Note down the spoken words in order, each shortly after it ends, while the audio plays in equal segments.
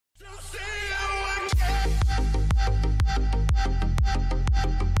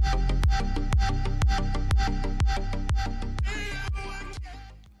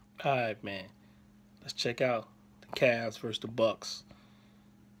All right, man. Let's check out the Cavs versus the Bucks.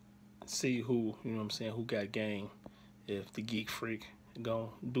 See who, you know what I'm saying, who got game if the Geek Freak gonna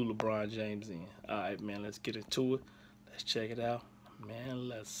do LeBron James in. All right, man, let's get into it. Let's check it out. Man,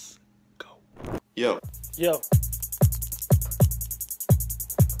 let's go. Yo.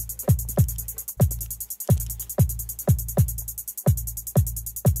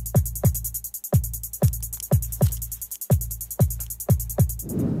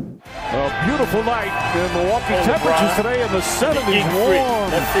 A beautiful night in Milwaukee. Temperatures today in the 70s, warm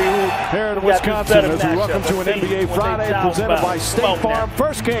here in Wisconsin as we welcome to an NBA Friday presented by State Farm.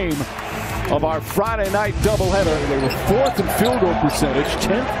 First game of our Friday night doubleheader. They were 4th in field goal percentage,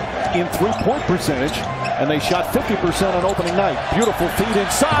 10th in three-point percentage, and they shot 50% on opening night. Beautiful feed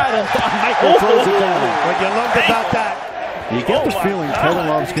inside, and Michael throws it down. What you loved about that? You get the feeling Kevin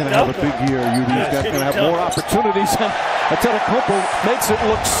Love's going to have a big year. UD's going to have more opportunities. And Antetokounmpo makes it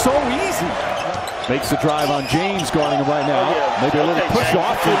look so easy. Makes the drive on James guarding him right now. Maybe a little push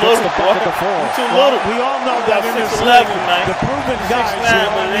off and gets the bucket to fall. We all know that in this league, the proven guys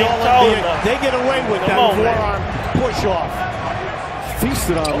they get away with that forearm push off.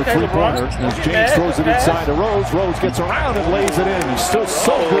 Feasted on the three-pointer as James throws it inside to Rose. Rose gets around and lays it in. He's still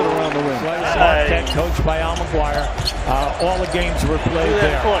so good around the rim. Coached by Al McGuire. All the games were played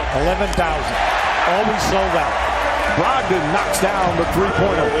there. 11,000. Always sold out. Brogdon knocks down the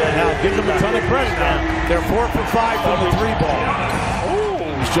three-pointer. Now give them a ton of credit now. They're 4 for 5 from the three ball.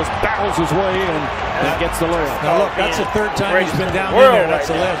 He just barrels his way in and gets the layup. Now look, that's the third time he's been down in there. That's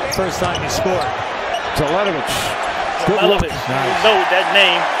the first time he scored. Teletovic. Good look. Nice. You know that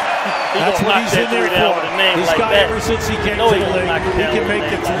name. That's what he's in there for. He's got ever since he came to the league. He can make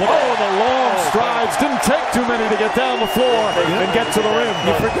it. Oh, the long strides. Didn't take too many to get down the floor and get to the rim.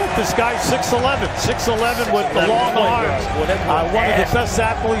 You forget this guy's 6'11". 6'11" with the long arms. One of the best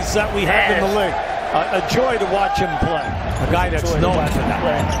athletes that we have in the league. A joy to watch him play. A guy that's known for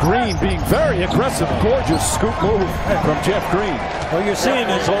that. Green being very aggressive. Gorgeous scoop move from Jeff Green. Well, you're seeing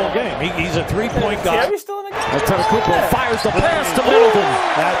his whole game. He's a three-point guy. Antetokounmpo fires the pass to Middleton.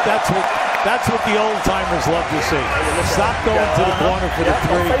 That's what the old-timers love to see. Stop going to the corner for the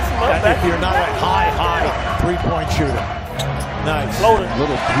three if you're not a high three-point shooter. Nice.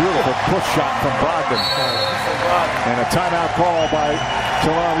 Little beautiful push shot from Brogdon. And a timeout call by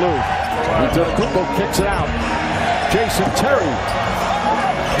Tyronn Lue. Antetokounmpo kicks it out. Jason Terry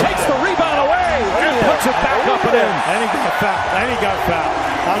takes the rebound away and puts it back up and in. And he got fouled.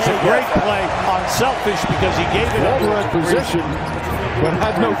 That was a great play on Selfish because he gave it up. Over in position, but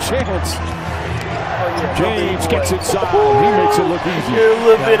had no chance. James gets inside. He makes it look easy. You're a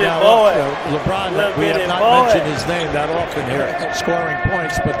little bit involved. LeBron, we have not mentioned his name that often here, scoring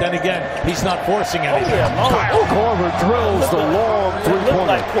points, but then again, he's not forcing anything. Kyle Korver drills the long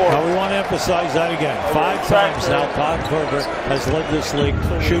three-pointer. Now we want to emphasize that again. 5 times now, Kyle Korver has led this league,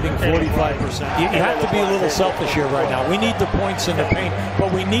 shooting 45%. You have to be a little selfish here right now. We need the points in the paint,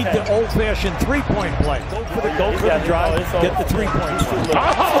 but we need the old-fashioned three-point play. Go for the drive, get the three-point play.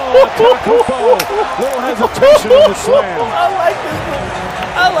 Antetokounmpo. Little hesitation in the slam.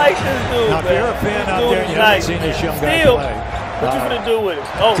 I like this dude. Now, if you're a fan out there, you haven't seen this young guy play. What you gonna do with it?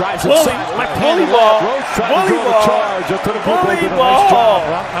 Oh, drives inside. Bully ball. Rose trying to draw the charge. Bully ball.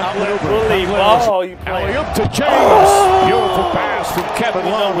 Bully ball. Alley-oop to James. Beautiful pass from Kevin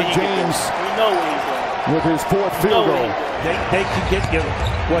Love with James. We know what he's doing. With his 4th field goal. They can get you,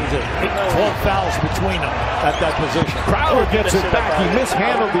 12 fouls between them at that position. Crowder gets it back. He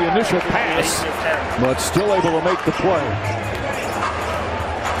mishandled the initial pass, but still able to make the play.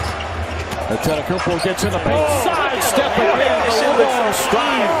 Antetokounmpo gets in the paint, sidestepping in the long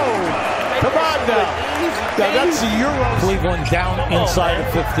stride. Come on now. That's the Euro. Cleveland down inside of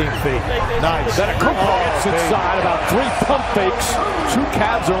 15 feet. Nice. Antetokounmpo gets inside, about 3 pump fakes, 2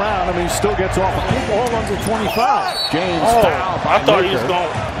 calves around him, he still gets off. All under 25. James foul. I thought he was going.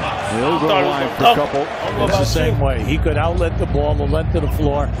 He'll go line for a couple. It's the same way. He could outlet the ball, the length of the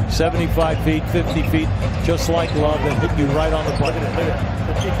floor, 75 feet, 50 feet, just like Love, and hit you right on the button.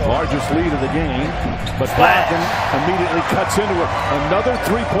 Largest lead of the game, but Brogdon immediately cuts into it. Another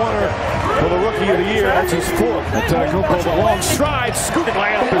three-pointer for the Rookie of the Year. That's his 4th. Antetokounmpo, the long stride, scoop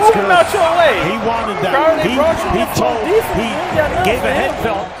layup is good. He wanted that. He gave a head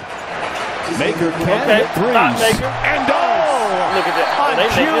felt. Maker can hit threes. And look at that. They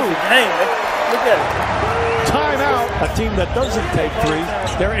make this a game. Look at it. Timeout. a team that doesn't take threes,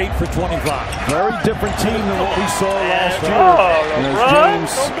 they're 8 for 25. Very different team than what we saw last year. LeBron,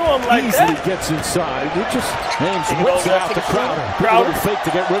 James don't do him like easily that. gets inside. James whips it out to Crowder. A little fake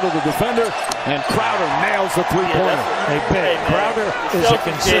to get rid of the defender, and Crowder nails the three-pointer. Crowder is a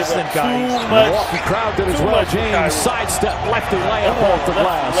consistent guy. Milwaukee crowd did as well. James sidestep, lefty layup off the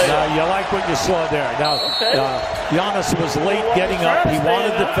glass. Now, you like what you saw there. Now, Giannis was late getting up. He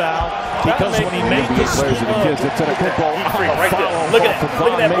wanted the foul because when he made the players of the kids, Antetokounmpo Look at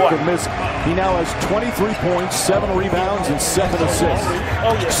that boy. Miss. He now has 23 points, 7 rebounds, and 7 assists.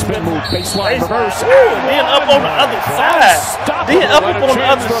 Spin move, baseline reverse. Then up on the other side. Then up on the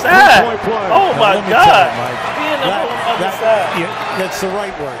other side. Oh my God. Then up on the other side. That's the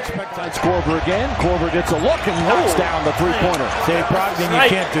right word. That's Korver again. Korver gets a look and knocks down the three-pointer. See, Brogdon, you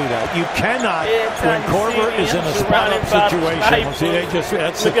can't do that. You cannot, when Korver is in a spot-up situation. See,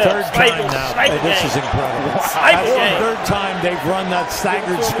 that's the third time now. This is incredible. That's the third time they've run that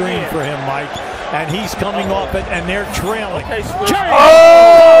staggered screen for him, Mike. And he's coming off it, and they're trailing. There's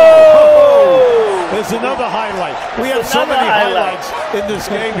another highlight. We have so many highlights in this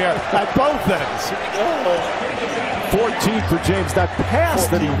game here at both ends. 14 for James. That pass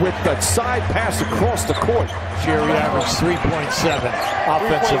that he whipped, that side pass across the court. Sherry averaged 3.7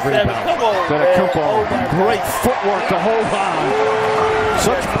 offensive rebounds. Antetokounmpo, great footwork to hold on.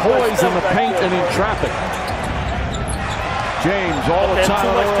 Such poise in the paint and in traffic. James all the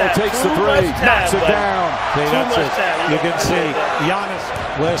time takes the three, knocks it down. See, that's it. You can see Giannis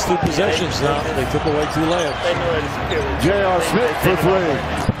last 2 possessions now. They took away 2 layups. J.R. Smith for 3.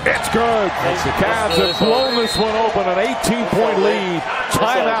 It's good. The Cavs have blown this one open, an 18-point lead.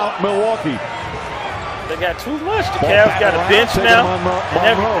 Timeout, Milwaukee. They got too much. The Cavs got a bench now.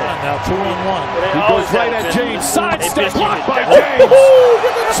 Now 2-on-1. He goes right at James. Sidestep blocked by James.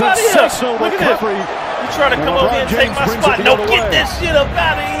 Sensational recovery. You trying to come over here and take my spot. No, get this shit up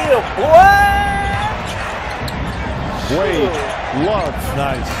out of here, boy. Wade, Love.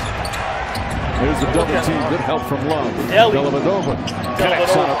 Nice. There's the double team. Good help from Love. Dellavedova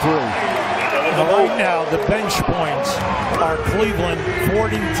connects on a 3. Right now, the bench points are Cleveland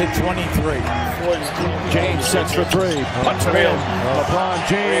 40 to 23. James sets for 3. Puts it in. LeBron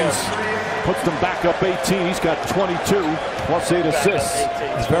James puts them back up 18. He's got 22 plus 8 assists.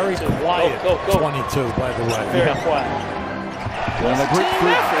 He's very quiet. 22, by the way. Very quiet. And the Greek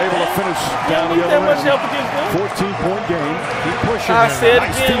Freak able to finish down the other end. 14-point game. He pushes I said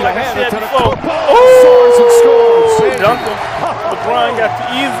again, like I said before. Scores and scores. Duncan. LeBron got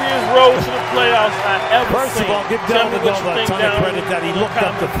the easiest road to the playoffs I ever seen. First of all, give Dellavedova a ton of credit that he looked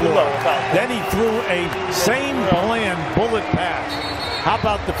up the floor. Then he threw a same plan bullet pass. How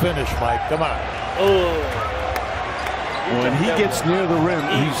about the finish, Mike? Come on. When he gets near the rim,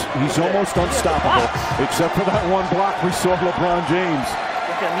 he's almost unstoppable. Except for that one block we saw LeBron James.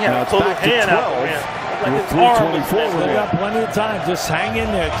 Now it's back to 12 with 3:24 They got plenty of time. Just hang in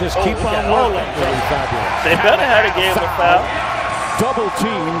there. Just keep on working. They better have a game of foul. Double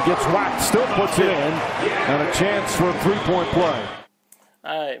team gets whacked, still puts it in, and a chance for a 3-point play.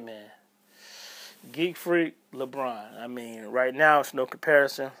 All right, man. Geek Freak, LeBron. I mean, right now it's no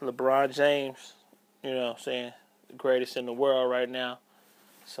comparison. LeBron James, you know what I'm saying, the greatest in the world right now.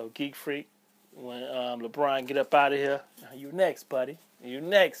 So Geek Freak, when LeBron get up out of here, you next, buddy. You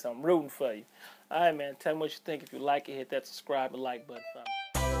next. I'm rooting for you. All right, man. Tell me what you think. If you like it, hit that subscribe and like button.